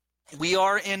We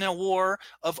are in a war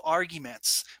of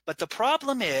arguments. But the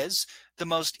problem is the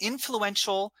most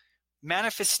influential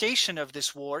manifestation of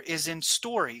this war is in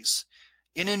stories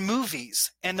and in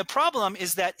movies. And the problem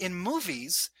is that in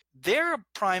movies, their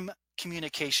prime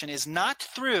communication is not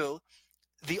through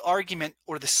the argument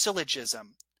or the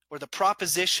syllogism or the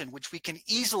proposition, which we can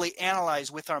easily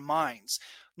analyze with our minds.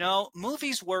 No,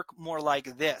 movies work more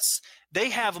like this. They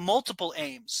have multiple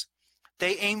aims.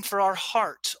 They aim for our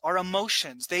heart, our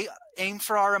emotions. They aim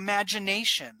for our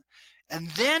imagination. And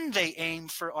then they aim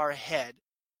for our head.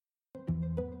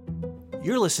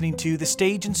 You're listening to the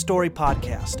Stage and Story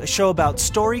Podcast, a show about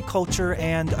story, culture,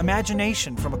 and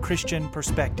imagination from a Christian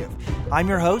perspective. I'm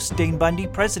your host, Dane Bundy,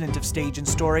 president of Stage and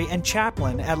Story and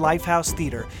chaplain at Lifehouse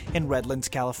Theater in Redlands,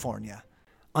 California.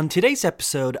 On today's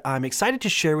episode, I'm excited to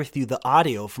share with you the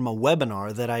audio from a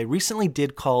webinar that I recently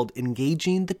did called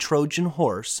Engaging the Trojan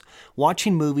Horse,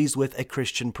 Watching Movies with a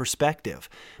Christian Perspective.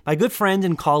 My good friend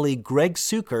and colleague Greg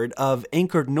Sukert of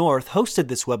Anchored North hosted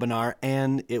this webinar,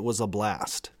 and it was a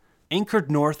blast.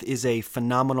 Anchored North is a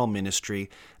phenomenal ministry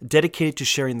dedicated to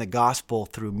sharing the gospel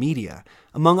through media.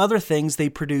 Among other things, they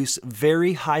produce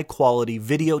very high-quality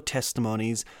video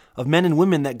testimonies of men and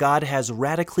women that God has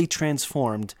radically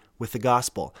transformed with the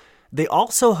gospel. They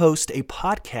also host a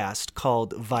podcast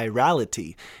called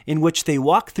Virality, in which they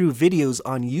walk through videos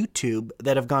on YouTube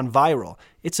that have gone viral.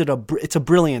 It's a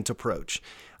brilliant approach.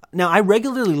 Now, I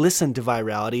regularly listen to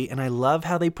Virality, and I love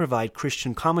how they provide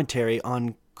Christian commentary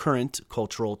on current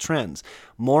cultural trends.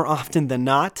 More often than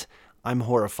not, I'm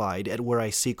horrified at where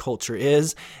I see culture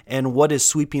is and what is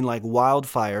sweeping like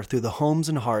wildfire through the homes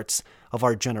and hearts of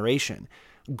our generation.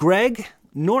 Greg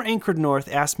nor Anchored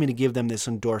North asked me to give them this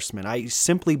endorsement. I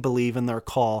simply believe in their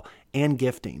call and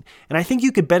gifting, and I think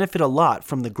you could benefit a lot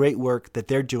from the great work that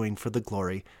they're doing for the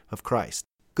glory of Christ.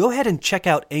 Go ahead and check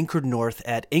out Anchored North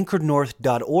at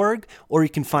anchorednorth.org, or you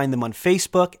can find them on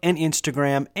Facebook and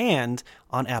Instagram and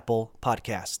on Apple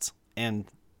Podcasts and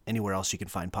anywhere else you can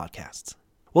find podcasts.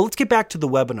 Well, let's get back to the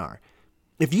webinar.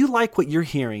 If you like what you're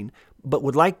hearing, but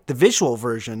would like the visual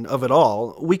version of it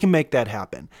all, we can make that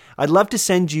happen. I'd love to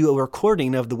send you a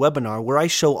recording of the webinar where I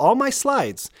show all my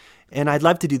slides, and I'd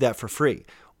love to do that for free.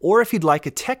 Or if you'd like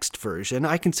a text version,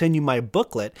 I can send you my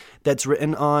booklet that's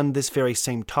written on this very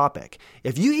same topic.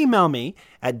 If you email me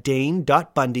at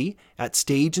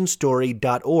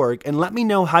dane.bundy@stageandstory.org and let me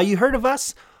know how you heard of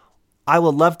us, I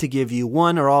will love to give you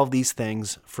one or all of these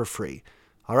things for free.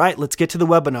 All right, let's get to the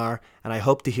webinar, and I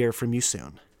hope to hear from you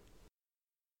soon.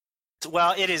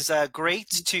 Well, it is great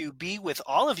to be with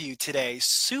all of you today.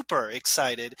 Super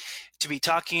excited to be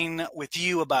talking with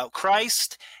you about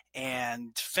Christ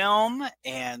and film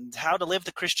and how to live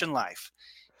the Christian life.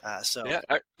 Yeah.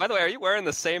 By the way, are you wearing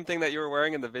the same thing that you were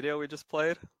wearing in the video we just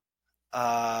played?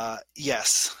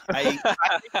 Yes. I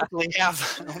basically have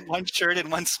one shirt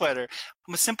and one sweater.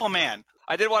 I'm a simple man.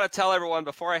 I did want to tell everyone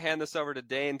before I hand this over to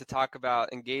Dane to talk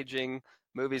about engaging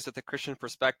movies with a Christian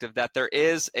perspective that there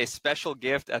is a special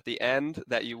gift at the end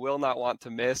that you will not want to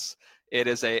miss. It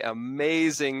is an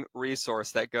amazing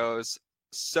resource that goes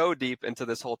so deep into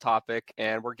this whole topic,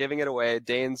 and we're giving it away.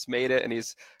 Dane's made it, and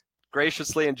he's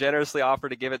graciously and generously offered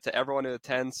to give it to everyone who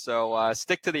attends. So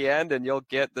stick to the end, and you'll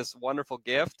get this wonderful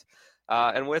gift.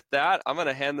 And with that, I'm going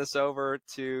to hand this over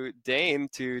to Dane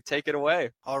to take it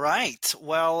away. All right.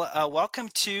 Well, welcome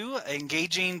to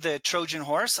Engaging the Trojan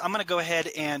Horse. I'm going to go ahead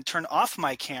and turn off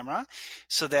my camera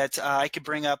so that I could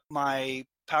bring up my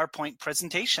PowerPoint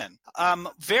presentation. I'm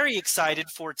very excited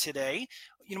for today.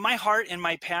 You know, my heart and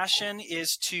my passion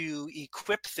is to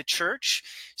equip the church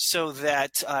so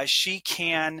that she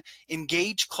can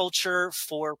engage culture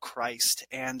for Christ.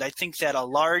 And I think that a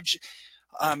large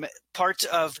part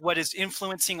of what is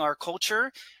influencing our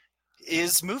culture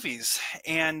is movies.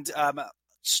 And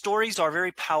stories are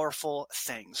very powerful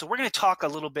things. So we're going to talk a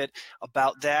little bit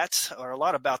about that, or a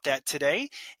lot about that today.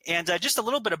 And just a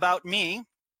little bit about me.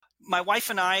 My wife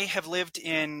and I have lived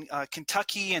in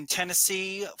Kentucky and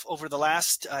Tennessee over the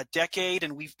last decade,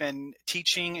 and we've been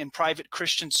teaching in private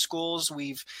Christian schools.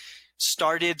 We've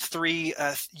started 3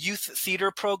 youth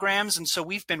theater programs, and so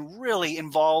we've been really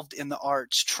involved in the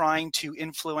arts, trying to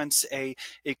influence a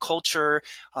culture,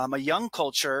 a young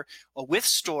culture, with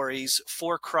stories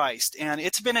for Christ. And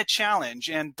it's been a challenge,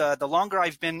 and the longer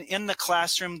I've been in the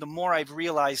classroom, the more I've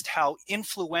realized how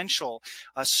influential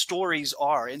stories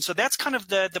are. And so that's kind of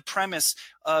the premise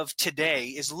of today,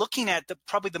 is looking at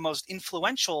probably the most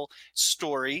influential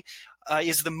story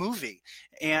is the movie.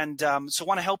 And so I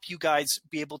want to help you guys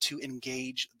be able to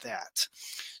engage that.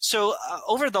 So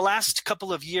over the last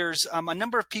couple of years, a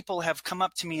number of people have come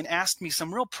up to me and asked me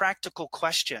some real practical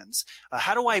questions.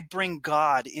 How do I bring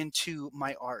God into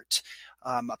my art?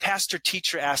 A pastor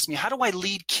teacher asked me, how do I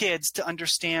lead kids to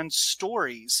understand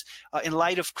stories in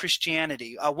light of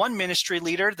Christianity? One ministry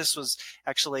leader, this was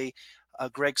actually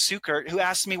Greg Sukert, who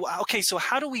asked me, well, okay, so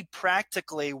how do we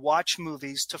practically watch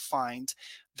movies to find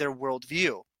their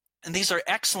worldview? And these are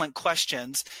excellent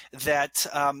questions that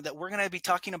we're going to be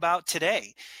talking about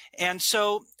today. And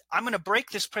so I'm going to break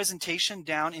this presentation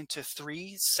down into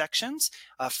 3 sections.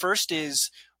 First is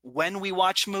when we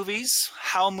watch movies,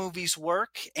 how movies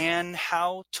work, and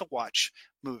how to watch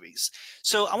movies.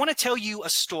 So I want to tell you a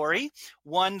story,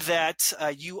 one that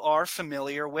you are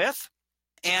familiar with.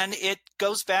 And it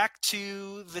goes back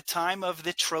to the time of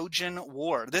the Trojan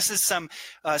War. This is some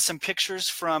pictures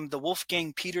from the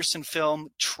Wolfgang Petersen film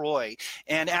Troy.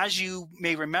 And as you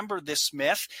may remember this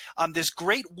myth, this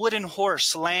great wooden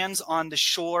horse lands on the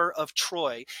shore of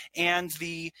Troy, and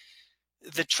the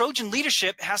Trojan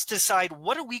leadership has to decide,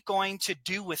 what are we going to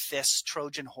do with this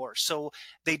Trojan horse? So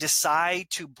they decide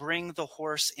to bring the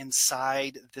horse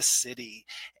inside the city.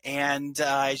 And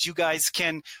as you guys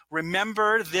can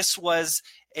remember, this was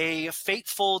a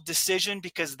fateful decision,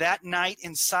 because that night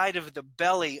inside of the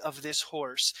belly of this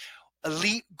horse,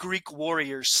 elite Greek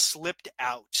warriors slipped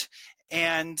out,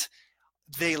 and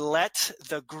they let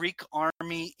the Greek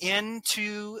army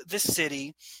into the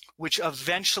city, which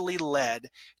eventually led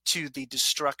to the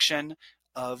destruction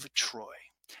of Troy.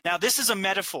 Now, this is a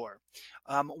metaphor,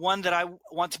 one that I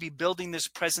want to be building this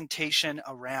presentation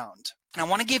around. And I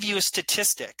want to give you a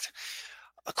statistic.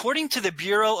 According to the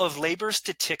Bureau of Labor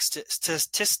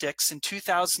Statistics in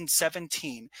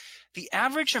 2017, the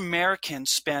average American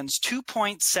spends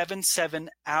 2.77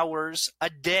 hours a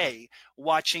day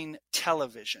watching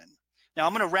television. Now,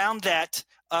 I'm going to round that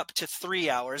up to 3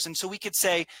 hours. And so we could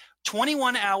say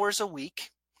 21 hours a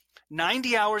week,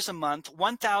 90 hours a month,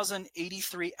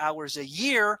 1,083 hours a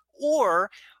year, or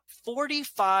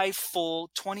 45 full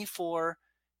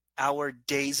 24-hour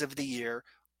days of the year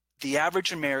the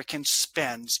average American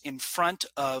spends in front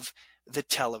of the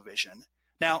television.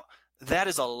 Now, that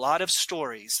is a lot of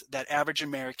stories that average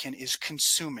American is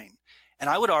consuming. And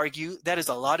I would argue that is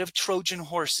a lot of Trojan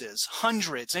horses,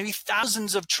 hundreds, maybe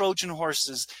thousands of Trojan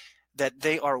horses that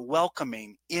they are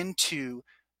welcoming into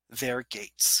their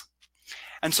gates.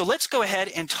 And so let's go ahead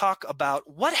and talk about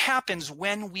what happens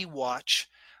when we watch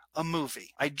a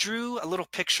movie. I drew a little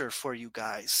picture for you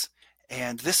guys,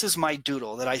 and this is my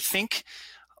doodle that I think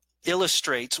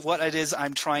illustrates what it is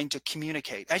I'm trying to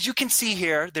communicate. As you can see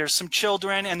here, there's some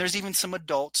children and there's even some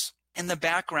adults in the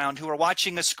background who are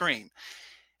watching a screen.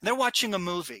 They're watching a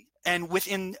movie, and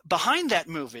behind that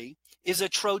movie is a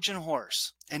Trojan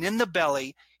horse, and in the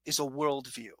belly is a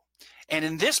worldview. And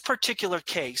in this particular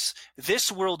case, this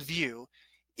worldview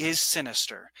is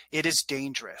sinister. It is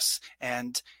dangerous,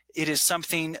 and it is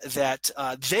something that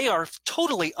they are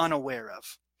totally unaware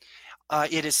of.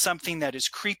 It is something that is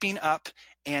creeping up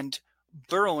and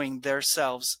burrowing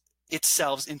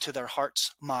itself into their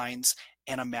hearts, minds,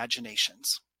 and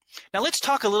imaginations. Now let's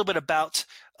talk a little bit about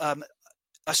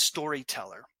a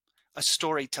storyteller.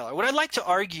 What I'd like to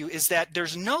argue is that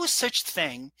there's no such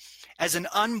thing as an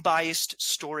unbiased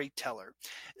storyteller.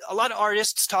 A lot of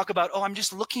artists talk about, I'm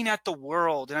just looking at the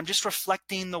world and I'm just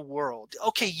reflecting the world.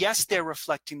 Okay, yes, they're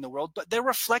reflecting the world, but they're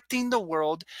reflecting the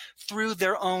world through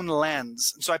their own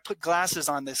lens. So I put glasses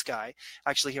on this guy.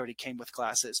 Actually, he already came with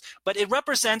glasses. But it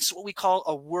represents what we call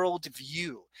a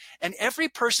worldview. And every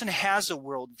person has a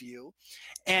worldview.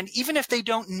 And even if they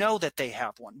don't know that they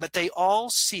have one, but they all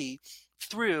see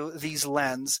through these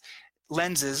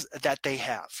lenses that they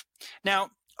have. Now,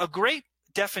 a great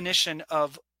definition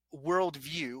of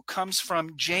worldview comes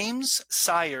from James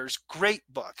Sire's great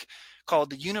book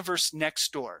called The Universe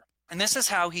Next Door. And this is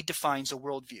how he defines a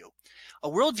worldview. A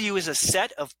worldview is a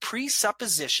set of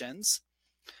presuppositions,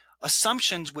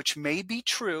 assumptions which may be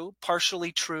true,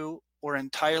 partially true, or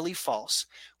entirely false,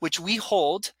 which we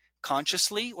hold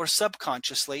consciously or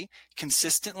subconsciously,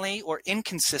 consistently or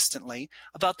inconsistently,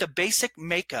 about the basic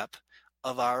makeup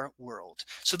of our world.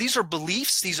 So these are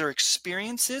beliefs, these are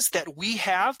experiences that we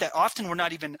have that often we're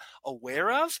not even aware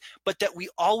of, but that we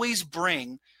always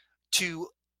bring to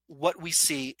what we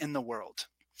see in the world.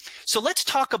 So let's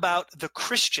talk about the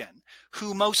Christian,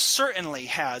 who most certainly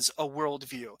has a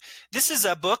worldview. This is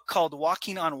a book called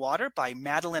Walking on Water by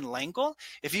Madeleine L'Engle.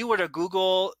 If you were to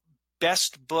Google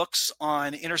best books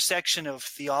on intersection of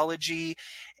theology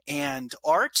and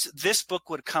art, this book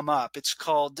would come up. It's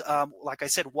called, like I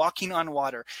said, Walking on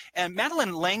Water. And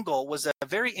Madeleine L'Engle was a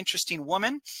very interesting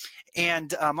woman.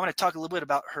 And I'm going to talk a little bit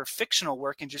about her fictional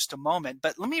work in just a moment.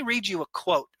 But let me read you a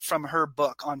quote from her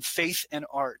book on faith and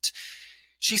art.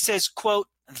 She says, quote,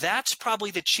 "That's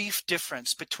probably the chief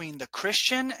difference between the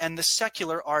Christian and the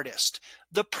secular artist.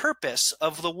 The purpose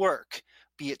of the work,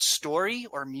 be it story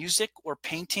or music or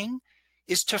painting,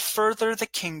 is to further the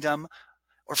kingdom,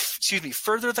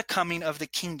 further the coming of the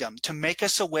kingdom, to make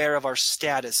us aware of our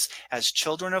status as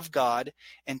children of God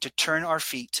and to turn our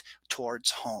feet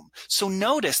towards home." So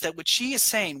notice that what she is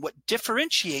saying, what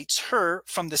differentiates her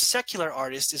from the secular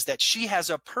artist, is that she has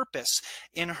a purpose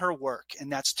in her work, and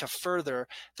that's to further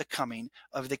the coming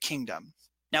of the kingdom.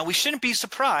 Now, we shouldn't be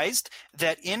surprised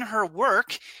that in her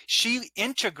work, she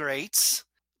integrates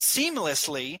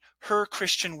seamlessly her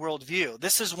Christian worldview.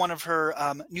 This is one of her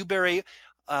Newbery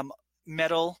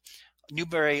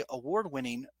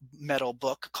Award-winning medal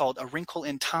book called A Wrinkle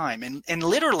in Time. And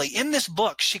literally in this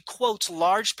book, she quotes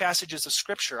large passages of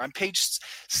scripture. On page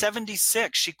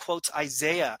 76, she quotes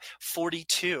Isaiah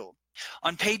 42.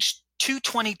 On page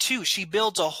 222, she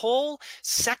builds a whole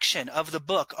section of the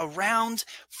book around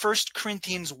 1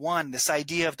 Corinthians 1, this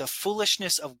idea of the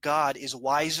foolishness of God is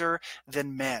wiser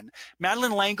than men.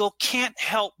 Madeleine L'Engle can't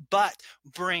help but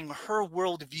bring her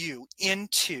worldview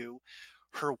into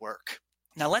her work.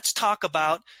 Now let's talk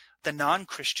about the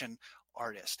non-Christian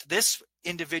artist. This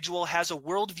individual has a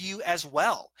worldview as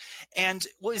well. And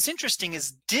what is interesting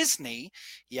is Disney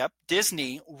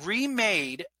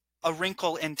remade A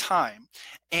Wrinkle in Time,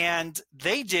 and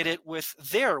they did it with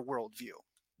their worldview.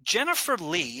 Jennifer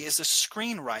Lee is a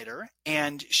screenwriter,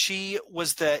 and she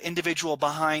was the individual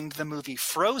behind the movie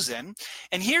Frozen.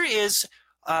 And here is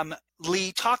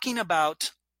Lee talking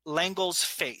about L'Engle's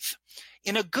faith.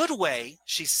 "In a good way,"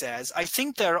 she says, "I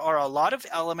think there are a lot of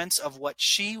elements of what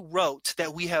she wrote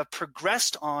that we have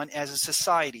progressed on as a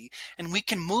society, and we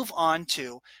can move on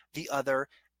to the other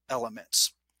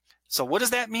elements." So what does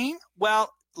that mean?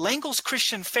 Well, L'Engle's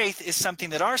Christian faith is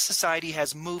something that our society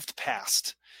has moved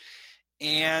past.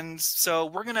 And so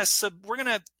we're going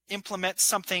to implement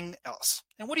something else.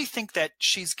 And what do you think that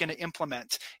she's going to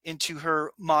implement into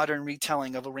her modern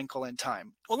retelling of A Wrinkle in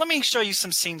Time? Well, let me show you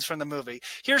some scenes from the movie.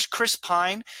 Here's Chris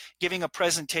Pine giving a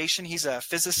presentation. He's a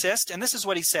physicist, and this is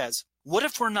what he says. "What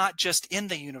if we're not just in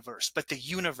the universe, but the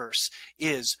universe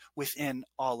is within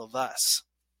all of us?"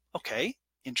 Okay,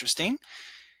 interesting.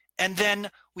 And then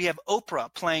we have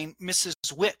Oprah playing Mrs.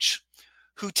 Which,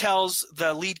 who tells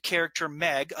the lead character,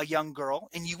 Meg, a young girl,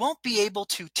 "And you won't be able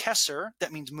to tesser,"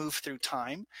 that means move through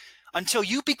time, "until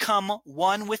you become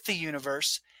one with the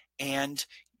universe and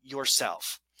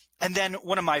yourself." And then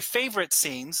one of my favorite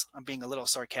scenes, I'm being a little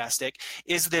sarcastic,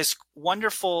 is this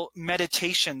wonderful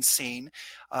meditation scene,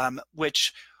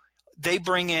 which they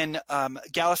bring in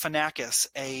Galifianakis,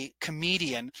 a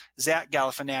comedian, Zach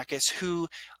Galifianakis, who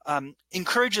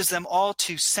encourages them all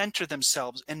to center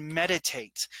themselves and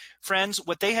meditate. Friends,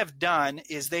 what they have done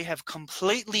is they have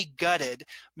completely gutted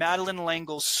Madeleine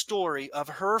L'Engle's story of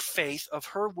her faith, of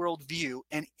her worldview,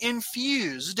 and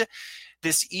infused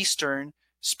this Eastern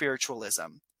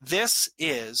spiritualism. This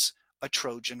is a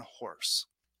Trojan horse.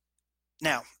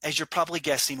 Now, as you're probably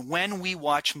guessing, when we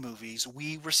watch movies,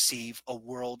 we receive a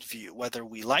worldview, whether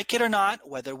we like it or not,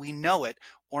 whether we know it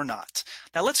or not.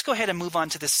 Now, let's go ahead and move on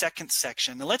to the second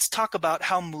section, and let's talk about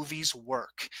how movies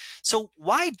work. So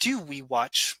why do we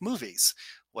watch movies?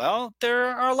 Well, there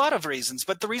are a lot of reasons,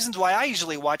 but the reasons why I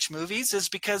usually watch movies is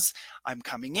because I'm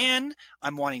coming in,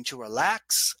 I'm wanting to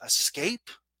relax,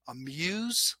 escape,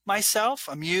 amuse myself.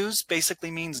 Amuse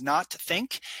basically means not to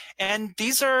think. And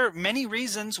these are many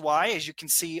reasons why, as you can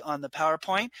see on the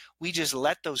PowerPoint, we just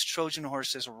let those Trojan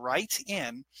horses right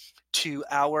in to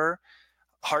our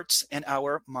hearts and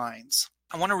our minds.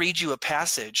 I want to read you a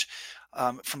passage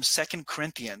from 2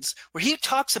 Corinthians, where he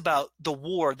talks about the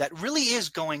war that really is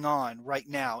going on right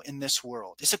now in this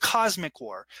world. It's a cosmic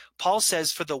war. Paul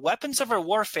says, "For the weapons of our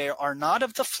warfare are not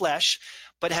of the flesh,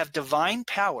 but have divine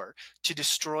power to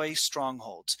destroy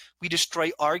strongholds. We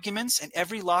destroy arguments and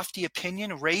every lofty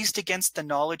opinion raised against the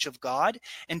knowledge of God,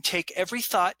 and take every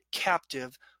thought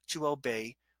captive to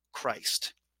obey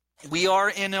Christ." We are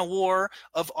in a war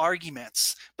of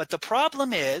arguments, but the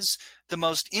problem is the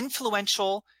most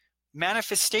influential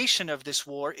manifestation of this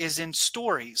war is in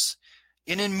stories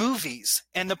and in movies.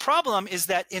 And the problem is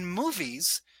that in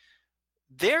movies,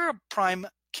 their prime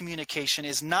communication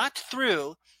is not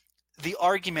through the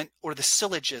argument or the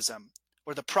syllogism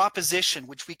or the proposition,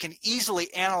 which we can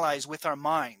easily analyze with our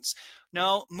minds.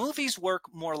 No, movies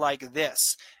work more like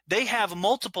this. They have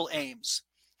multiple aims.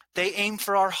 They aim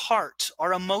for our heart,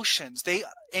 our emotions. They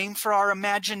aim for our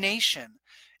imagination.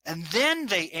 And then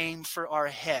they aim for our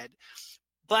head.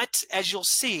 But as you'll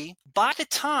see, by the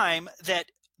time that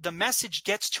the message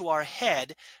gets to our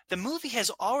head, the movie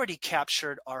has already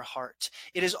captured our heart.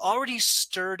 It has already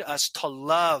stirred us to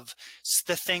love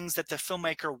the things that the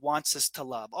filmmaker wants us to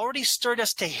love, already stirred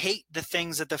us to hate the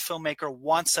things that the filmmaker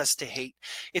wants us to hate.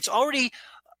 It's already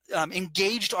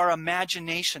engaged our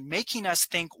imagination, making us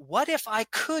think, what if I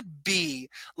could be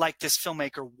like this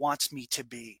filmmaker wants me to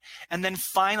be? And then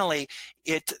finally,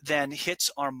 it then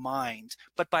hits our mind.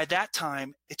 But by that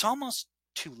time, it's almost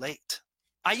too late.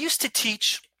 I used to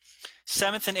teach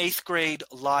 7th and 8th grade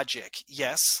logic.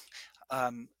 Yes,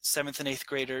 7th and 8th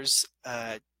graders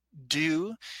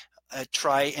do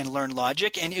try and learn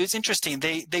logic, and it was interesting.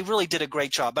 They really did a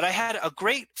great job, but I had a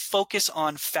great focus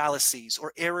on fallacies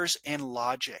or errors in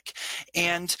logic.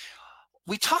 And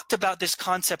we talked about this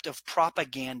concept of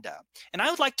propaganda, and I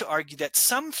would like to argue that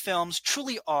some films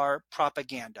truly are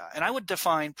propaganda, and I would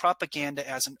define propaganda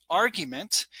as an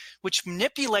argument which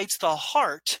manipulates the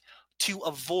heart to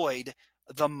avoid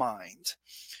the mind,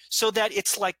 so that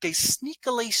it's like they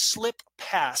sneakily slip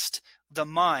past the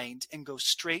mind and go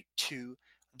straight to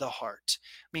the heart.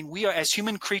 I mean, we are, as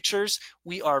human creatures,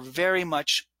 we are very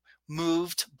much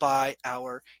moved by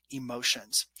our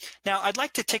emotions. Now, I'd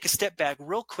like to take a step back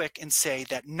real quick and say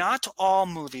that not all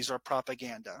movies are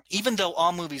propaganda, even though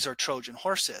all movies are Trojan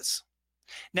horses.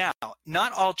 Now,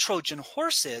 not all Trojan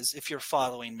horses, if you're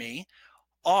following me,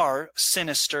 are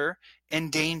sinister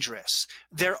and dangerous.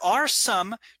 There are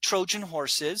some Trojan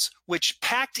horses which,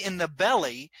 packed in the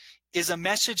belly, is a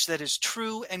message that is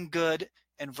true and good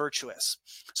and virtuous.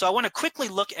 So I want to quickly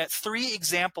look at 3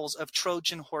 examples of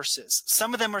Trojan horses.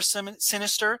 Some of them are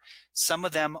sinister, some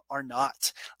of them are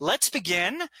not. Let's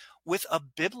begin with a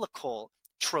biblical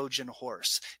Trojan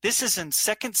horse. This is in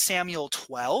 2 Samuel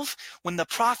 12, when the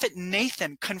prophet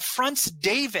Nathan confronts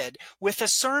David with a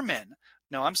sermon.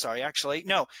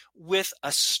 With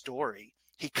a story.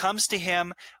 He comes to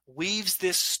him, weaves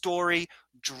this story,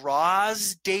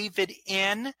 draws David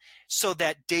in so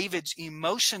that David's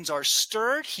emotions are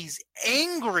stirred. He's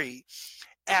angry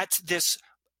at this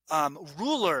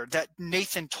ruler that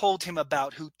Nathan told him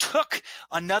about, who took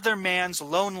another man's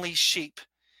lonely sheep.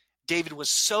 David was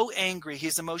so angry,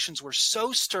 his emotions were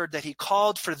so stirred that he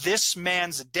called for this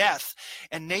man's death.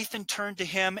 And Nathan turned to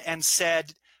him and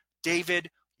said, "David,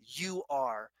 you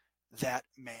are that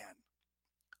man."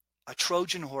 A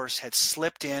Trojan horse had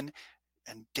slipped in,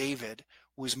 and David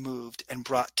was moved and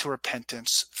brought to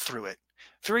repentance through it.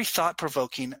 Very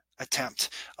thought-provoking attempt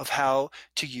of how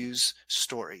to use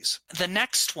stories. The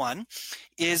next one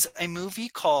is a movie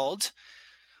called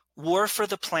War for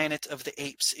the Planet of the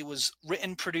Apes. It was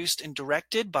written, produced, and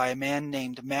directed by a man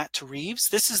named Matt Reeves.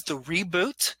 This is the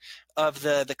reboot of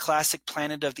the classic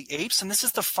Planet of the Apes, and this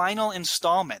is the final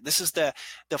installment. This is the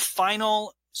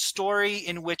final story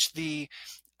in which the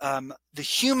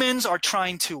humans are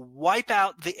trying to wipe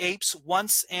out the apes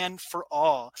once and for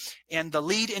all. And the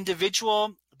lead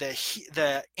individual,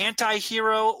 the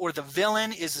anti-hero or the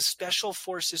villain, is a special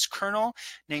forces colonel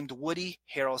named Woody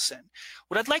Harrelson.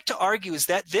 What I'd like to argue is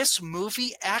that this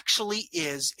movie actually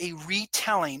is a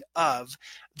retelling of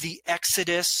the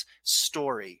Exodus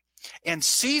story. And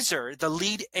Caesar, the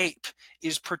lead ape,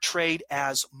 is portrayed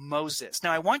as Moses.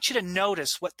 Now, I want you to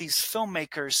notice what these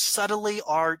filmmakers subtly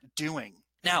are doing.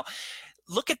 Now,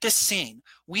 look at this scene.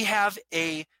 We have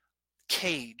a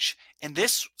cage, and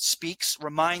this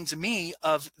reminds me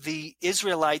of the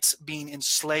Israelites being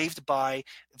enslaved by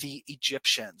the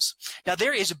Egyptians. Now,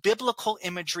 there is biblical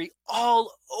imagery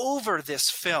all over this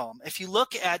film. If you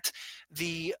look at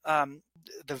the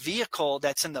vehicle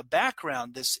that's in the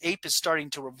background, this ape is starting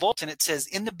to revolt, and it says,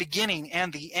 "In the beginning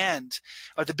and the end,"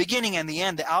 or the beginning and the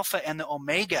end, the Alpha and the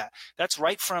Omega. That's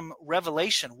right from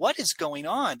Revelation. What is going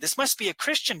on? This must be a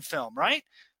Christian film, right?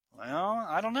 Well,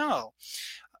 I don't know.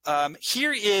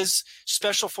 Here is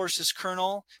Special Forces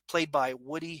Colonel, played by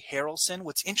Woody Harrelson.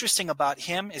 What's interesting about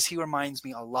him is he reminds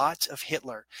me a lot of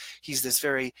Hitler. He's this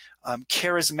very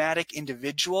charismatic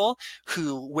individual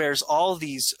who wears all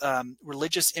these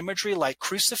religious imagery like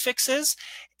crucifixes.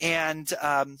 And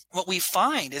what we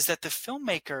find is that the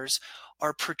filmmakers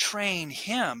are portraying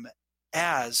him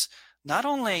as not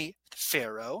only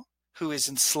Pharaoh, who is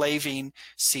enslaving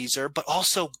Caesar, but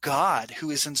also God, who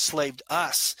has enslaved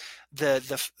us,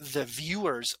 the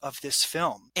viewers of this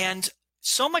film. And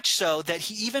so much so that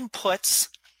he even puts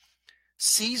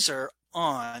Caesar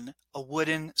on a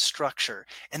wooden structure.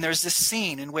 And there's this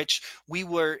scene in which if we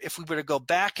were to go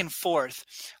back and forth,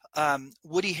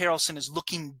 Woody Harrelson is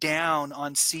looking down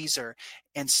on Caesar,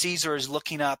 and Caesar is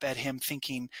looking up at him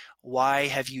thinking, why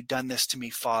have you done this to me,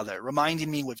 Father? Reminding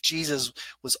me what Jesus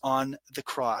was on the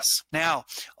cross. Now,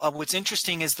 what's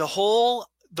interesting is the whole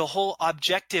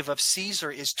objective of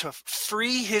Caesar is to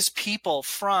free his people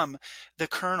from the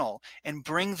colonel and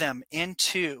bring them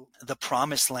into the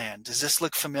promised land. Does this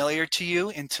look familiar to you?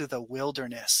 Into the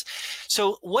wilderness.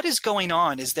 So what is going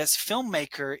on is this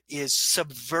filmmaker is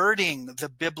subverting the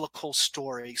biblical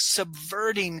story,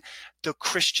 subverting the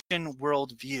Christian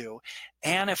worldview.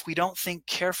 And if we don't think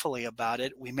carefully about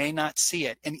it, we may not see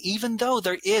it. And even though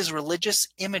there is religious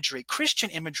imagery, Christian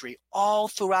imagery all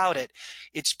throughout it,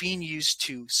 it's being used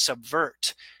to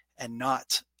subvert and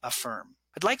not affirm.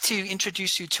 I'd like to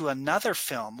introduce you to another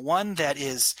film, one that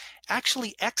is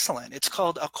actually excellent. It's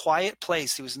called A Quiet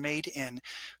Place. It was made in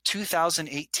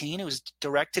 2018. It was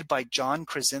directed by John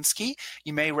Krasinski.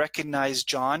 You may recognize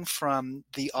John from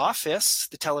The Office,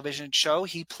 the television show.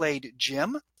 He played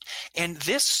Jim. And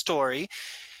this story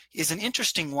is an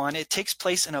interesting one. It takes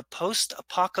place in a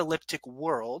post-apocalyptic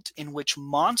world in which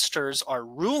monsters are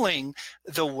ruling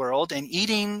the world and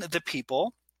eating the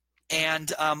people.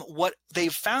 And what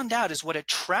they've found out is what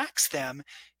attracts them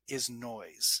is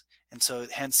noise. And so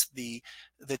hence the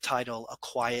title, A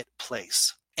Quiet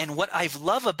Place. And what I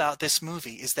love about this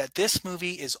movie is that this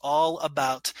movie is all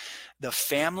about the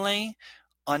family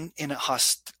in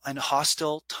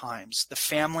hostile times, the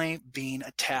family being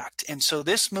attacked. And so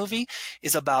this movie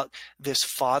is about this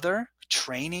father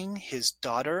training his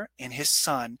daughter and his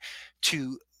son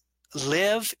to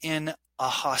live in a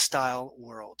hostile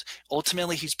world.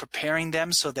 Ultimately, he's preparing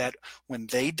them so that when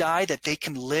they die, that they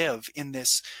can live in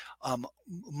this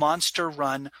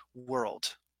monster-run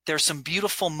world. There's some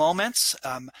beautiful moments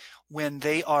when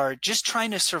they are just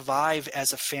trying to survive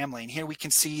as a family. And here we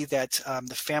can see that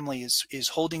the family is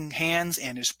holding hands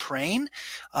and is praying.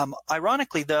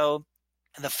 Ironically, though,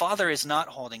 the father is not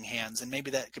holding hands, and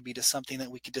maybe that could be to something that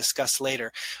we could discuss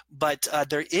later. But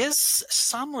there is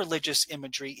some religious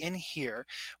imagery in here,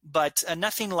 but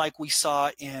nothing like we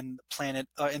saw in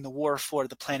the War for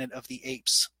the Planet of the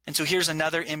Apes. And so here's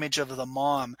another image of the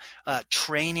mom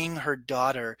training her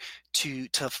daughter to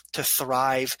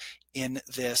thrive in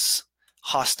this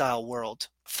hostile world.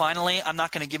 Finally, I'm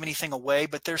not going to give anything away,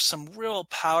 but there's some real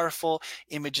powerful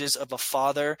images of a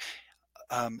father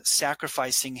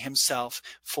sacrificing himself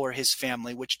for his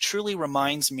family, which truly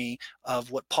reminds me of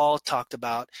what Paul talked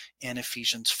about in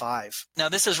Ephesians 5. Now,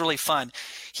 this is really fun.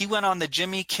 He went on the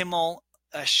Jimmy Kimmel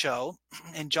show,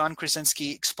 and John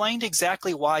Krasinski explained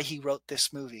exactly why he wrote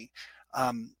this movie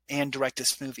and directed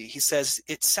this movie. He says,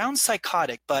 "It sounds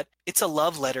psychotic, but it's a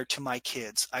love letter to my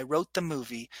kids. I wrote the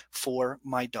movie for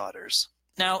my daughters."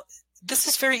 Now, this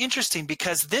is very interesting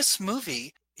because this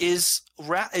movie is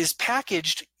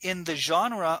packaged in the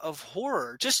genre of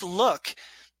horror. Just look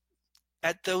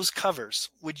at those covers.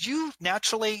 Would you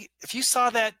naturally, if you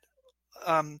saw that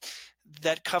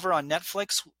cover on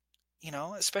Netflix,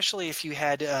 especially if you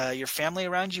had your family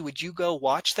around you, would you go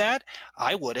watch that?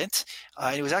 I wouldn't.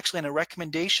 It was actually in a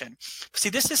recommendation. See,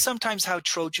 this is sometimes how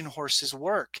Trojan horses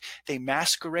work. They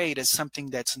masquerade as something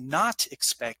that's not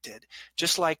expected,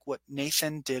 just like what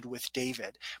Nathan did with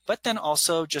David, but then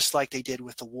also just like they did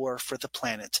with the War for the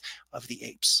Planet of the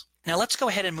Apes. Now let's go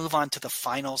ahead and move on to the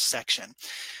final section,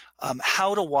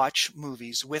 how to watch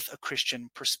movies with a Christian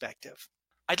perspective.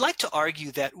 I'd like to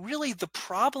argue that really the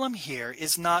problem here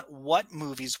is not what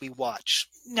movies we watch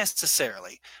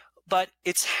necessarily, but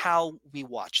it's how we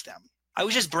watch them. I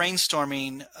was just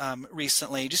brainstorming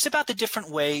recently just about the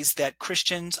different ways that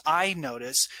Christians, I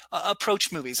notice,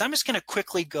 approach movies. I'm just going to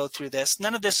quickly go through this.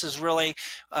 None of this is really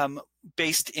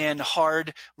based in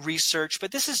hard research,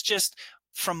 but this is just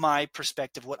from my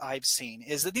perspective, what I've seen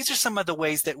is that these are some of the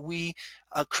ways that we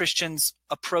Christians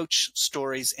approach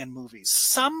stories and movies.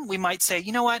 Some we might say,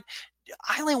 you know what,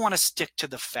 I only want to stick to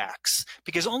the facts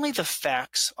because only the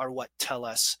facts are what tell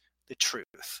us the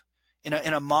truth. In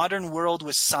a modern world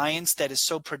with science that is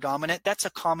so predominant, that's a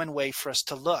common way for us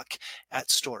to look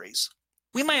at stories.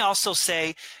 We may also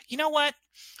say, you know what,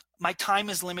 my time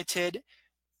is limited.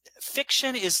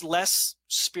 Fiction is less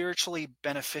spiritually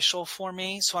beneficial for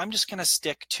me, so I'm just going to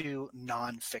stick to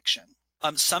nonfiction.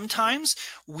 Sometimes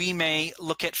we may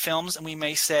look at films and we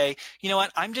may say, you know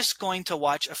what, I'm just going to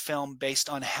watch a film based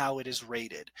on how it is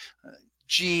rated.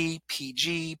 G,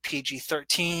 PG,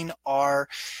 PG-13, R,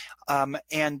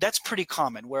 and that's pretty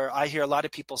common where I hear a lot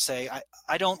of people say,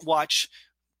 I don't watch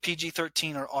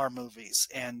PG-13 or R movies,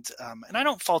 and I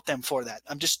don't fault them for that.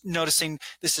 I'm just noticing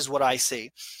this is what I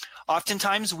see.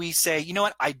 Oftentimes we say, you know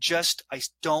what, I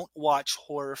don't watch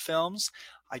horror films.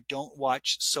 I don't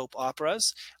watch soap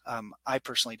operas. I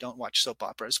personally don't watch soap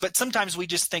operas, but sometimes we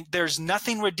just think there's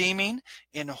nothing redeeming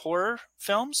in horror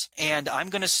films, and I'm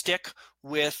going to stick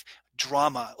with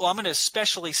drama. Well, I'm going to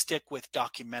especially stick with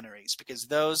documentaries because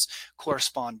those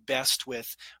correspond best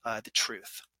with the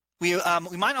truth. We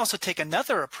might also take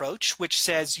another approach, which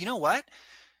says, you know what?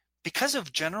 Because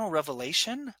of general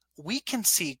revelation, we can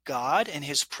see God and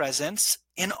his presence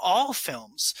in all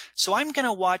films. So I'm going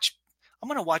to watch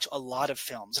a lot of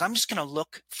films, and I'm just going to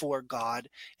look for God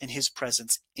and his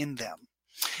presence in them.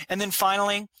 And then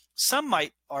finally, some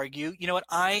might argue, you know what?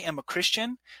 I am a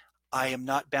Christian. I am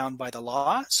not bound by the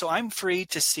law, so I'm free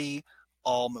to see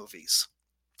all movies.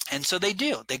 And so they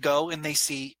do. They go and they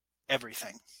see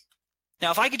everything.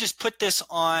 Now, if I could just put this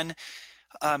on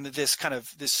this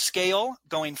scale,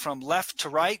 going from left to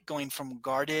right, going from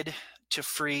guarded to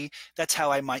free, that's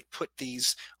how I might put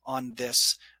these on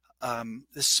this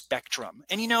spectrum.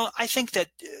 And, I think that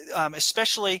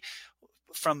especially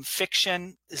from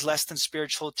fiction is less than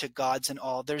spiritual to God's and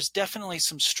all, there's definitely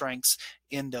some strengths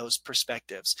in those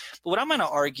perspectives. But what I'm going to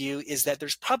argue is that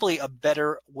there's probably a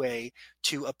better way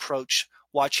to approach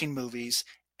watching movies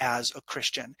as a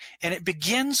Christian. And it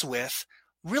begins with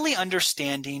really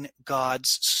understanding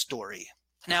God's story.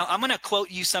 Now, I'm going to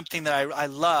quote you something that I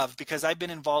love because I've been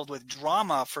involved with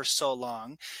drama for so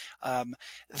long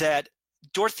that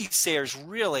Dorothy Sayers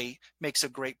really makes a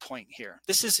great point here.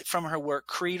 This is from her work,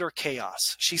 Creed or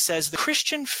Chaos. She says, the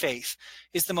Christian faith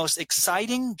is the most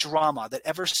exciting drama that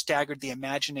ever staggered the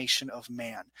imagination of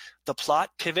man. The plot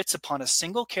pivots upon a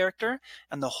single character,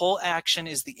 and the whole action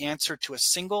is the answer to a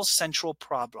single central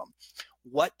problem.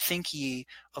 What think ye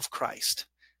of Christ?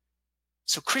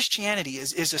 So Christianity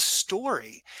is a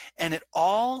story, and it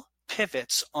all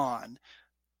pivots on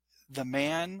the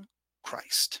man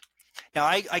Christ. Now,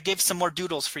 I gave some more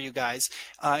doodles for you guys,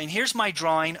 and here's my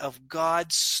drawing of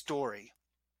God's story.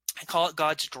 I call it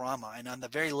God's drama. And on the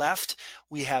very left,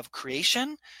 we have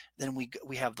creation, then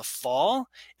we have the fall,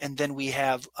 and then we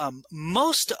have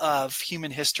most of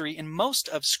human history and most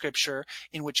of Scripture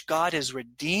in which God is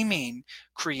redeeming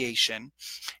creation.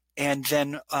 And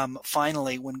then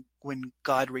finally, when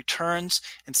God returns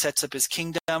and sets up his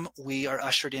kingdom, we are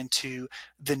ushered into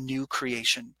the new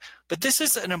creation. But this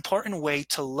is an important way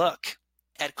to look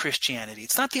at Christianity.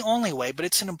 It's not the only way, but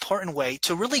it's an important way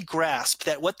to really grasp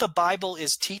that what the Bible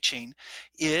is teaching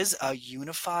is a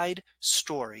unified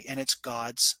story, and it's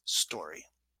God's story.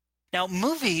 Now,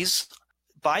 movies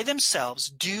by themselves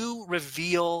do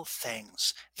reveal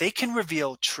things. They can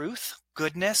reveal truth,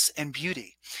 goodness, and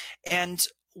beauty. And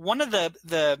one of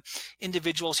the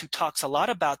individuals who talks a lot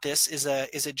about this is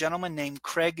a gentleman named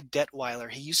Craig Detweiler.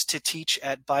 He used to teach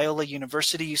at Biola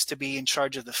University, used to be in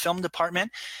charge of the film department.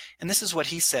 And this is what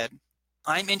he said.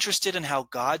 I'm interested in how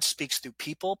God speaks through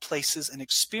people, places, and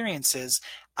experiences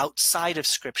outside of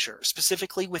Scripture,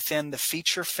 specifically within the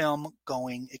feature film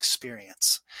going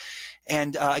experience.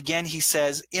 And again, he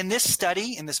says, in this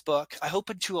study, in this book, I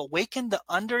hope to awaken the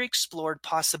underexplored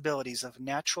possibilities of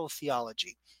natural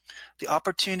theology, the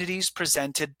opportunities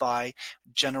presented by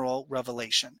general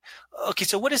revelation. Okay,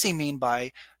 so what does he mean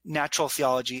by natural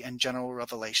theology and general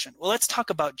revelation? Well, let's talk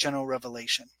about general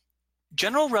revelation.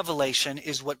 General revelation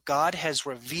is what God has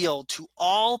revealed to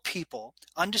all people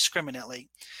indiscriminately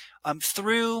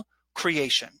through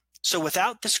creation. So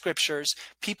without the Scriptures,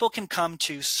 people can come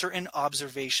to certain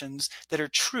observations that are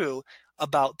true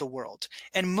about the world.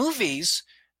 And movies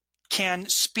can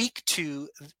speak to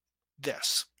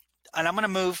this. And I'm going to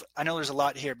move, I know there's a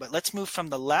lot here, but let's move from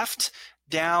the left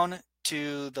down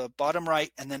to the bottom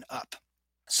right and then up.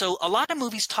 So a lot of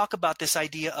movies talk about this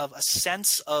idea of a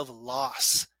sense of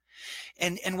loss.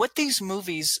 And what these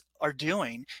movies are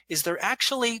doing is they're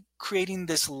actually creating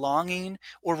this longing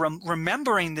or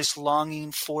remembering this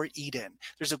longing for Eden.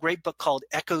 There's a great book called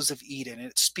Echoes of Eden, and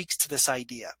it speaks to this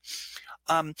idea.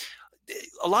 A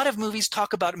lot of movies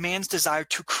talk about man's desire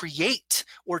to create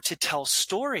or to tell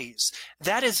stories.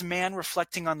 That is man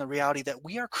reflecting on the reality that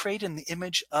we are created in the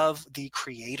image of the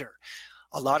Creator.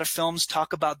 A lot of films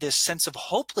talk about this sense of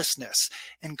hopelessness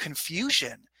and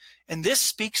confusion. And this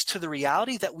speaks to the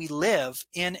reality that we live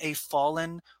in a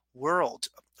fallen world,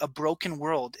 a broken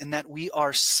world, in that we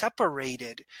are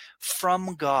separated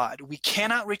from God. We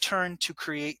cannot return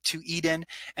to Eden,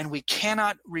 and we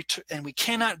cannot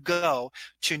go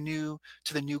to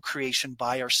the new creation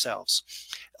by ourselves.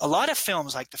 A lot of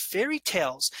films like the fairy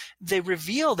tales, they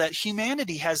reveal that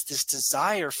humanity has this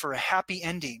desire for a happy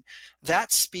ending.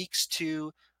 That speaks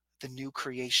to the new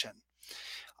creation.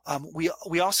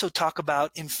 We also talk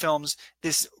about in films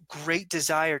this great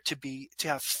desire to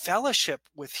have fellowship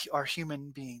with our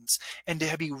human beings and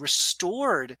to be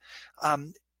restored,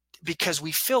 because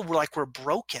we feel like we're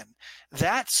broken.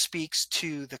 That speaks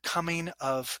to the coming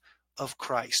of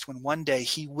Christ, when one day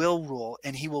he will rule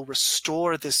and he will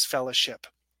restore this fellowship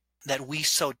that we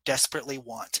so desperately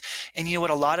want. And you know what?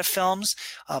 A lot of films,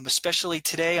 especially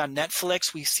today on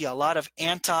Netflix, we see a lot of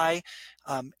anti-hero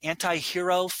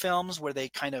films where they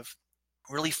kind of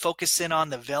really focus in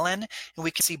on the villain, and we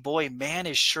can see, boy, man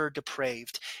is sure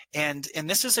depraved. And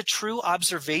this is a true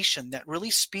observation that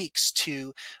really speaks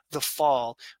to the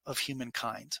fall of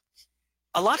humankind.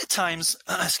 A lot of times,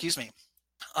 a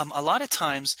lot of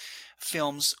times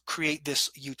films create this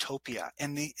utopia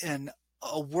and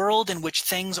a world in which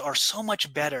things are so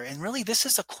much better. And really, this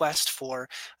is a quest for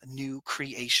a new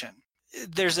creation.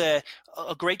 There's a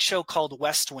great show called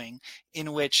West Wing,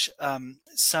 in which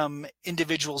some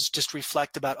individuals just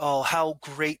reflect about, how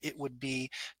great it would be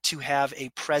to have a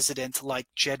president like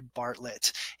Jed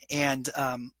Bartlett. And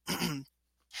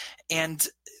and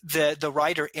the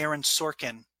writer Aaron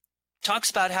Sorkin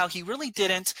talks about how he really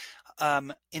didn't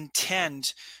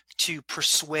intend to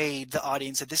persuade the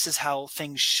audience that this is how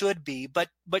things should be, but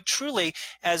truly,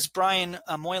 as Brian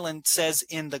Moylan says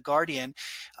in The Guardian,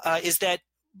 is that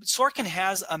Sorkin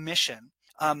has a mission.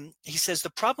 He says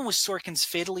the problem with Sorkin's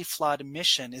fatally flawed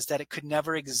mission is that it could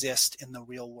never exist in the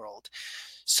real world.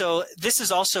 So this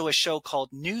is also a show called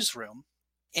Newsroom,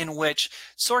 in which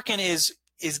Sorkin is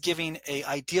giving an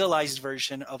idealized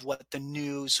version of what the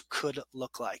news could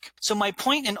look like. So my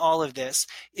point in all of this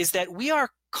is that we are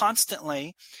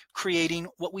constantly creating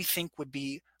what we think would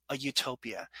be a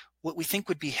utopia, what we think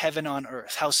would be heaven on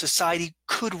earth, how society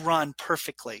could run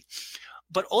perfectly.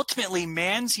 But ultimately,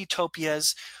 man's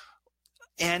utopias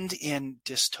end in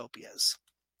dystopias.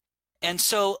 And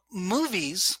so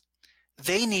movies,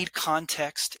 they need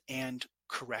context and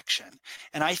correction.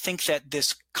 And I think that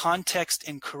this context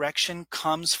and correction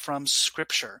comes from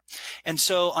Scripture. And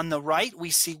so on the right,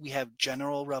 we have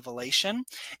general revelation,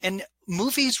 and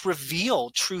movies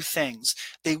reveal true things.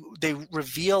 They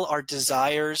reveal our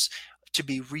desires to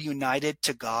be reunited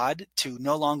to God, to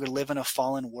no longer live in a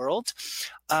fallen world.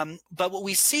 But what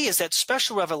we see is that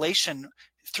special revelation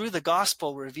through the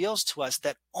gospel reveals to us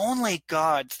that only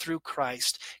God through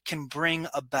Christ can bring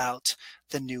about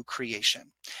the new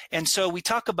creation. And so we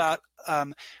talk about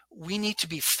we need to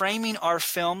be framing our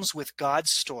films with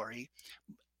God's story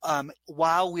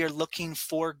while we are looking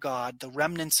for God, the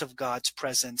remnants of God's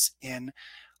presence in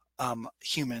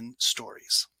human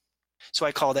stories. So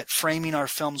I call that framing our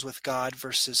films with God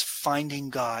versus finding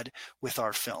God with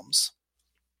our films.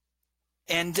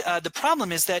 And the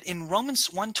problem is that in Romans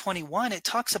 1:21, it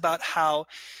talks about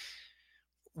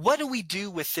what do we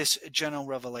do with this general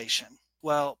revelation?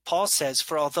 Well, Paul says,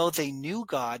 for although they knew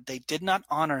God, they did not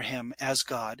honor him as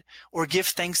God or give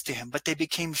thanks to him, but they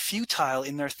became futile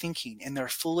in their thinking, and their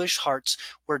foolish hearts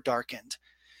were darkened.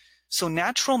 So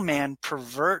natural man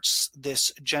perverts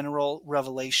this general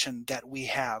revelation that we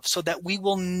have, so that we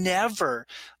will never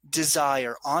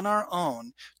desire on our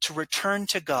own to return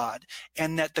to God,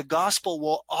 and that the gospel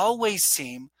will always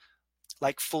seem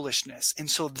like foolishness.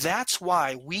 And so that's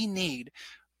why we need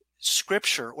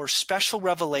Scripture or special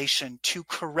revelation to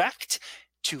correct,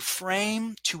 to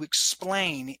frame, to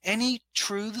explain any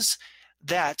truths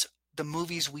that the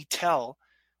movies we tell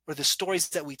or the stories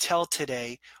that we tell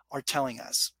today are telling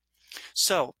us.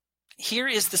 So here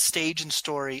is the stage and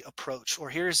story approach, or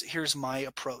here's my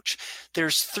approach.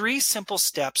 There's 3 simple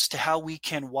steps to how we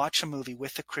can watch a movie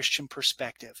with a Christian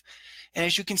perspective. And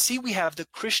as you can see, we have the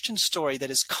Christian story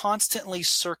that is constantly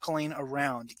circling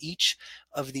around each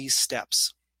of these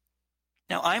steps.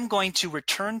 Now I'm going to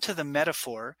return to the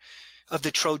metaphor of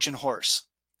the Trojan horse.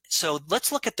 So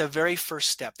let's look at the very first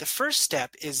step. The first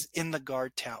step is in the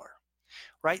guard tower.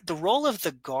 Right? The role of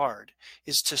the guard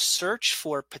is to search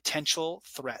for potential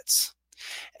threats.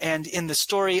 And in the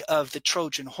story of the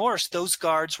Trojan horse, those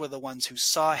guards were the ones who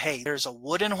saw, hey, there's a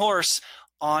wooden horse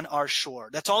on our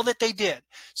shore. That's all that they did.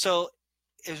 So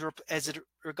as it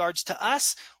regards to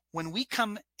us, when we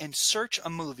come and search a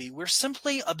movie, we're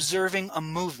simply observing a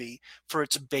movie for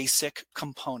its basic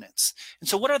components. And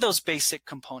so what are those basic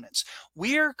components?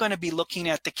 We're going to be looking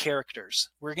at the characters.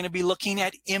 We're going to be looking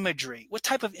at imagery. What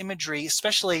type of imagery,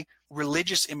 especially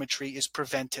religious imagery, is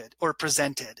presented?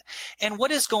 And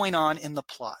what is going on in the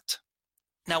plot?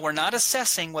 Now, we're not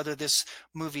assessing whether this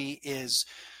movie is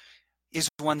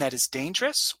one that is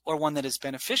dangerous or one that is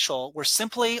beneficial. We're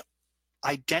simply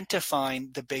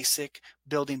identifying the basic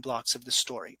building blocks of the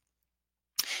story.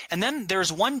 And then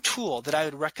there's one tool that I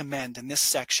would recommend in this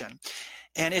section,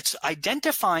 And it's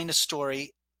identifying a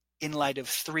story in light of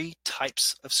three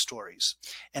types of stories.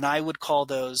 And I would call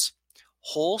those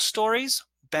whole stories,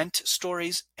 bent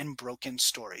stories, and broken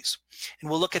stories. And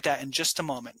we'll look at that in just a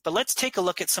moment. But let's take a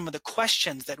look at some of the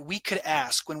questions that we could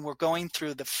ask when we're going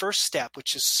through the first step,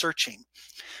 which is searching.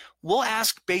 We'll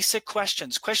ask basic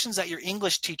questions, questions that your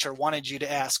English teacher wanted you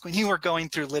to ask when you were going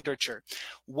through literature.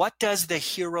 What does the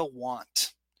hero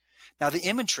want? Now, the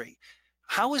imagery.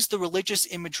 How is the religious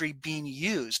imagery being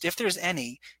used, if there's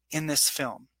any, in this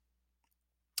film?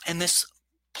 And this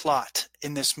plot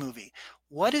in this movie.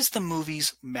 What is the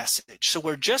movie's message? So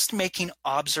we're just making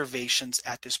observations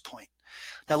at this point.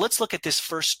 Now let's look at this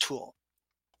first tool.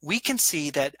 We can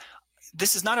see that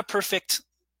this is not a perfect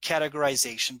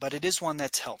categorization, but it is one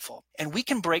that's helpful. And we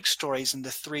can break stories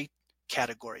into three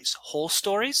categories: whole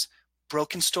stories,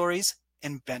 broken stories,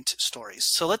 and bent stories.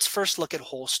 So let's first look at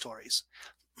whole stories.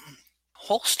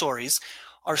 Whole stories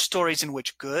are stories in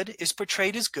which good is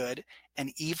portrayed as good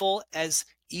and evil as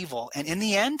evil. And in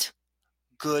the end,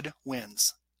 good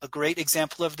wins. A great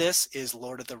example of this is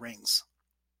Lord of the Rings.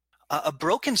 A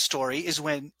broken story is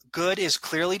when good is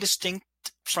clearly distinct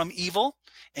from evil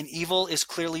and evil is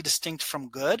clearly distinct from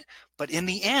good, but in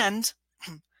the end,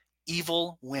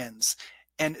 evil wins.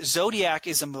 And Zodiac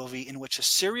is a movie in which a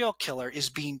serial killer is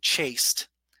being chased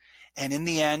and in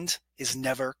the end is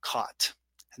never caught.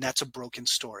 And that's a broken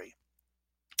story.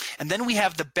 And then we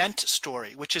have the bent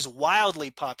story, which is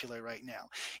wildly popular right now,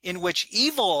 in which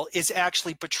evil is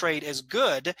actually portrayed as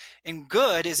good and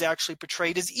good is actually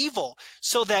portrayed as evil,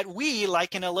 so that we,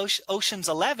 like in Ocean's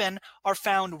 11, are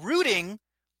found rooting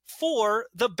for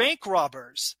the bank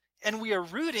robbers. And we are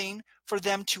rooting for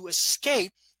them to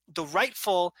escape the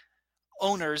rightful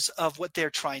owners of what they're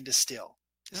trying to steal.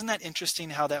 Isn't that interesting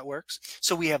how that works?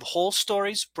 So we have whole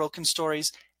stories, broken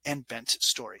stories, and bent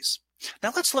stories.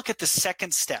 Now let's look at the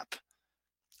second step.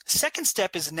 Second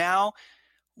step is now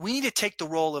we need to take the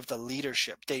role of the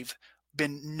leadership. They've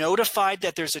been notified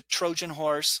that there's a Trojan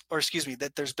horse,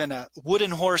 that there's been a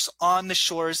wooden horse on the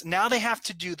shores. Now they have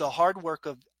to do the hard work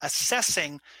of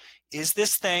assessing, is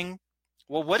this thing,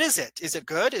 well, what is it? Is it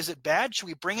good? Is it bad? Should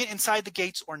we bring it inside the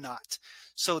gates or not?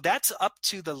 So that's up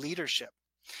to the leadership.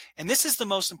 And this is the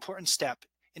most important step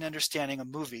in understanding a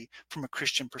movie from a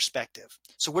Christian perspective.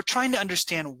 So we're trying to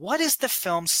understand, what is the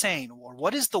film saying, or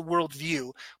what is the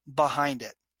worldview behind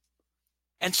it?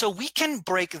 And so we can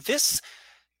break this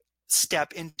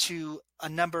step into a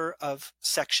number of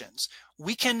sections.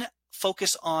 We can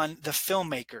focus on the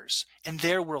filmmakers and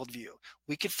their worldview.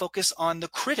 We could focus on the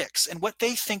critics and what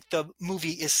they think the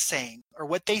movie is saying, or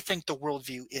what they think the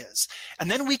worldview is.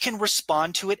 And then we can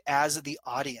respond to it as the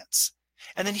audience.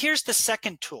 And then here's the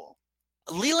second tool.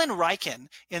 Leland Ryken,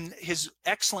 in his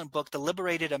excellent book, The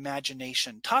Liberated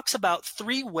Imagination, talks about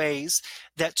three ways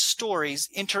that stories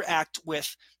interact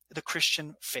with the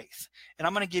Christian faith. And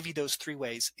I'm going to give you those three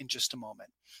ways in just a moment.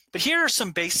 But here are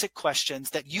some basic questions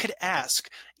that you could ask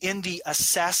in the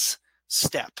assess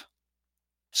step.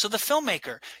 So the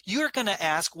filmmaker, you're going to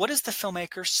ask, what does the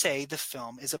filmmaker say the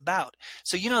film is about?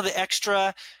 So you know the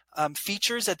extra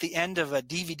features at the end of a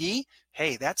DVD?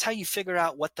 Hey, that's how you figure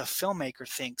out what the filmmaker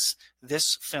thinks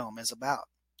this film is about.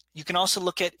 You can also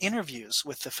look at interviews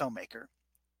with the filmmaker.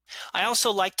 I also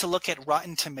like to look at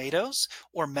Rotten Tomatoes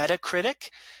or Metacritic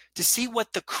to see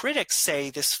what the critics say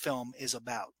this film is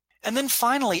about. And then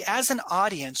finally, as an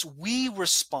audience, we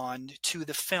respond to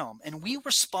the film. And we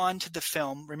respond to the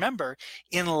film, remember,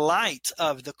 in light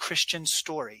of the Christian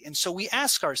story. And so we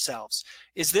ask ourselves,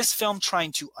 is this film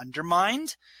trying to undermine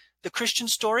the Christian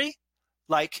story,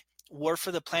 like War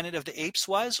for the Planet of the Apes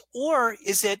was? Or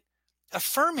is it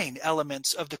affirming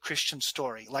elements of the Christian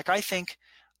story, like I think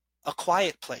A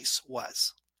Quiet Place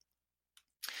was?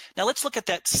 Now let's look at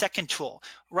that second tool.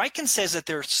 Ryken says that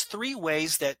there's three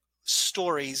ways that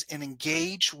stories and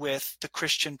engage with the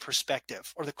Christian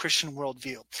perspective or the Christian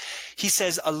worldview. He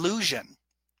says allusion,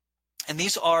 and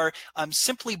these are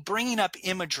simply bringing up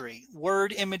imagery,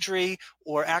 word imagery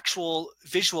or actual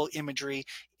visual imagery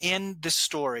in the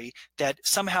story that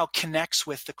somehow connects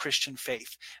with the Christian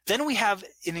faith. Then we have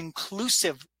an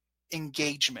inclusive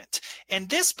engagement, and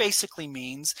this basically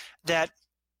means that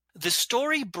the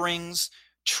story brings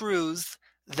truth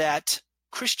that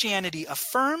Christianity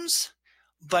affirms,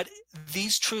 but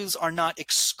these truths are not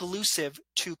exclusive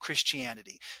to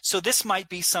Christianity. So this might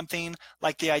be something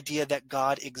like the idea that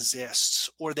God exists,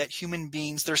 or that human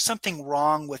beings, there's something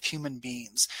wrong with human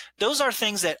beings. Those are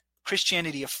things that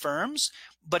Christianity affirms,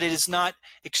 but it is not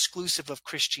exclusive of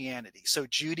Christianity. So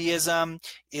Judaism,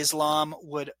 Islam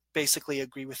would basically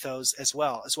agree with those as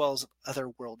well as other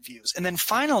worldviews. And then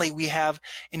finally, we have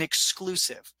an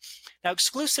exclusive. Now,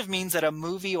 exclusive means that a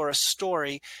movie or a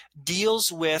story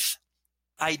deals with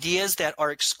ideas that are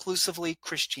exclusively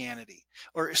Christianity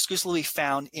or exclusively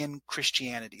found in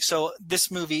Christianity. So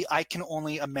this movie, I Can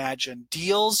Only Imagine,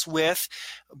 deals with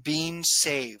being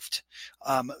saved,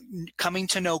 coming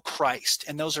to know Christ,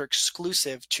 and those are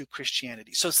exclusive to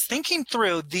Christianity. So thinking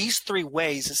through these three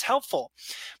ways is helpful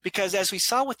because as we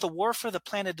saw with the War for the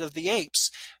Planet of the Apes,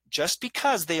 just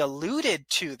because they alluded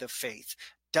to the faith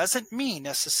doesn't mean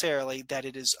necessarily that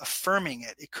it is affirming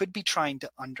it. It could be trying to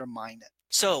undermine it.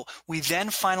 So we then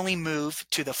finally move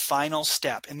to the final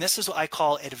step, and this is what I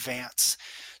call advance.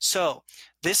 So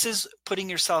this is putting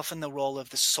yourself in the role of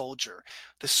the soldier.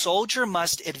 The soldier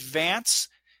must advance,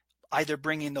 either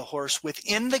bringing the horse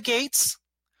within the gates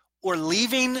or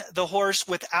leaving the horse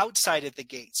outside of the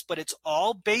gates. But it's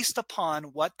all based upon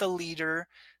what the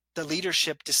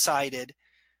leadership decided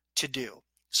to do.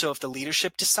 So if the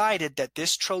leadership decided that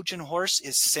this Trojan horse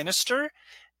is sinister,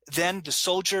 then the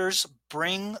soldiers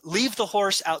leave the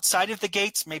horse outside of the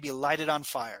gates, maybe light it on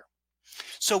fire.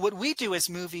 So what we do as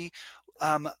movie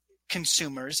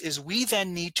consumers is we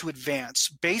then need to advance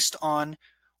based on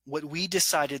what we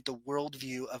decided the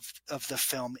worldview of the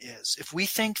film is. If we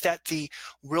think that the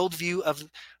worldview of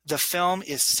the film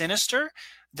is sinister,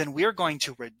 then we're going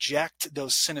to reject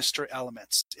those sinister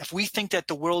elements. If we think that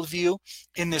the worldview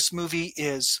in this movie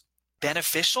is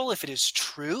beneficial, if it is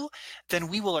true, then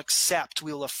we will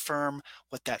affirm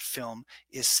what that film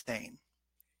is saying.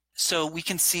 So we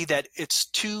can see that it's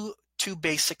two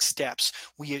basic steps.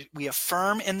 We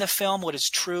affirm in the film what is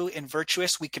true and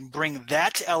virtuous. We can bring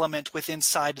that element within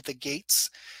the gates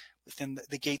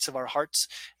of our hearts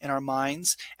and our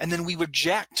minds, and then we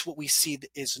reject what we see that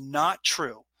is not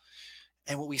true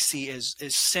and what we see is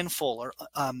sinful or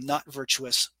not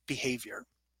virtuous behavior.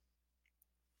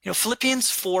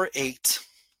 Philippians 4:8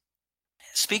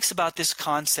 speaks about this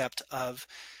concept of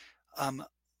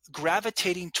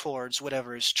gravitating towards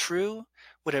whatever is true,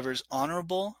 whatever is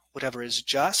honorable, whatever is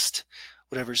just,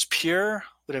 whatever is pure,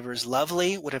 whatever is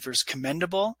lovely, whatever is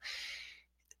commendable.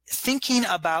 Thinking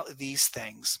about these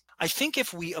things, I think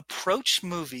if we approach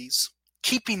movies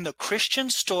keeping the Christian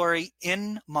story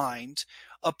in mind,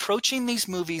 approaching these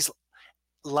movies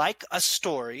like a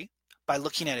story, by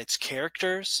looking at its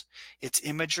characters, its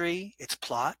imagery, its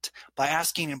plot, by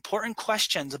asking important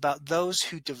questions about those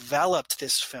who developed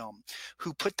this film,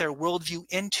 who put their worldview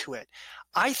into it,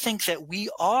 I think that we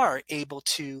are able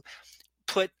to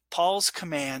put Paul's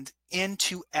command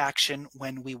into action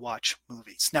when we watch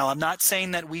movies. Now, I'm not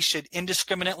saying that we should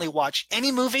indiscriminately watch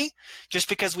any movie just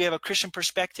because we have a Christian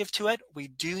perspective to it. We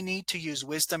do need to use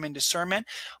wisdom and discernment,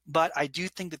 but I do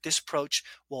think that this approach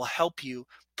will help you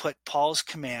put Paul's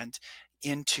command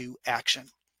into action.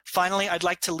 Finally, I'd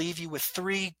like to leave you with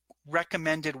 3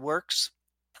 recommended works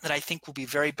that I think will be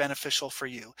very beneficial for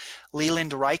you.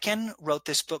 Leland Ryken wrote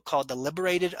this book called The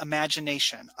Liberated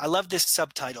Imagination. I love this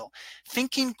subtitle,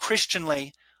 Thinking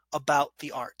Christianly About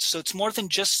the Arts. So it's more than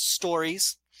just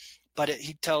stories, but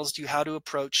he tells you how to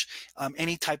approach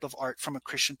any type of art from a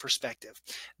Christian perspective.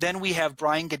 Then we have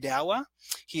Brian Godawa.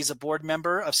 He's a board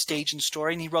member of Stage and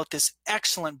Story, and he wrote this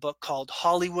excellent book called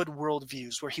Hollywood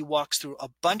Worldviews, where he walks through a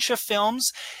bunch of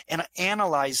films and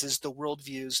analyzes the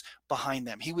worldviews behind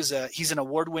them. He's an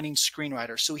award-winning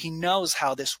screenwriter, so he knows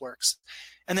how this works.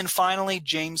 And then finally,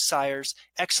 James Sire's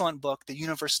excellent book, The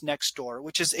Universe Next Door,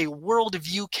 which is a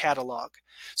worldview catalog.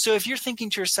 So if you're thinking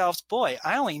to yourself, boy,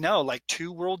 I only know like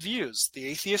 2 worldviews, the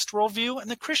atheist worldview and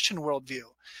the Christian worldview.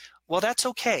 Well, that's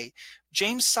okay.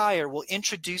 James Sire will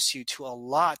introduce you to a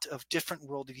lot of different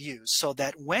worldviews so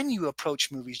that when you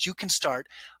approach movies, you can start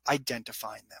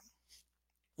identifying them.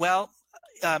 Well,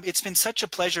 it's been such a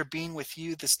pleasure being with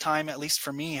you. This time, at least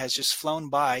for me, has just flown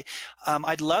by.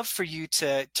 I'd love for you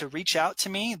to reach out to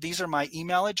me. These are my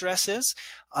email addresses.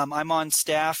 I'm on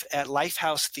staff at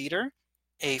Lifehouse Theater,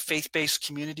 a faith-based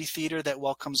community theater that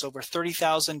welcomes over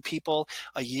 30,000 people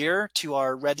a year to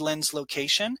our Redlands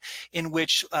location, in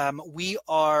which we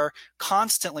are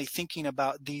constantly thinking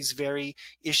about these very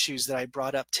issues that I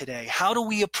brought up today. How do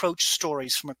we approach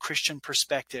stories from a Christian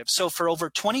perspective? So for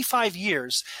over 25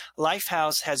 years,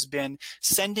 Lifehouse has been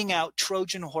sending out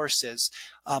Trojan horses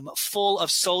full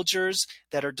of soldiers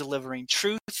that are delivering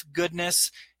truth, goodness,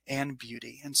 and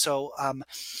beauty. And so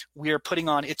we are putting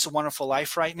on It's a Wonderful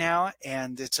Life right now,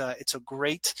 and it's a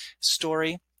great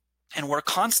story. And we're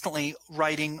constantly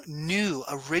writing new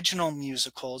original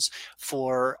musicals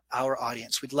for our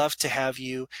audience. We'd love to have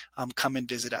you come and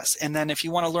visit us. And then if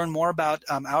you want to learn more about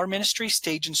our ministry,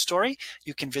 Stage and Story,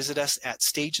 you can visit us at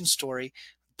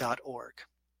stageandstory.org.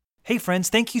 Hey friends,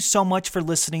 thank you so much for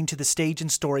listening to the Stage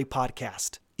and Story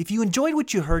podcast. If you enjoyed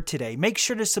what you heard today, make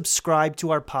sure to subscribe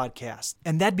to our podcast.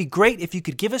 And that'd be great if you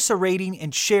could give us a rating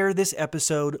and share this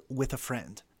episode with a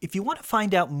friend. If you want to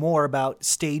find out more about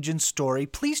Stage and Story,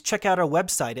 please check out our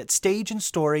website at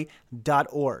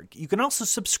stageandstory.org. You can also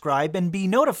subscribe and be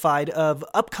notified of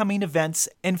upcoming events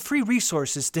and free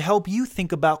resources to help you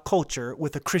think about culture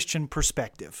with a Christian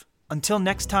perspective. Until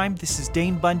next time, this is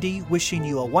Dane Bundy wishing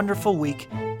you a wonderful week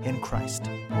in Christ.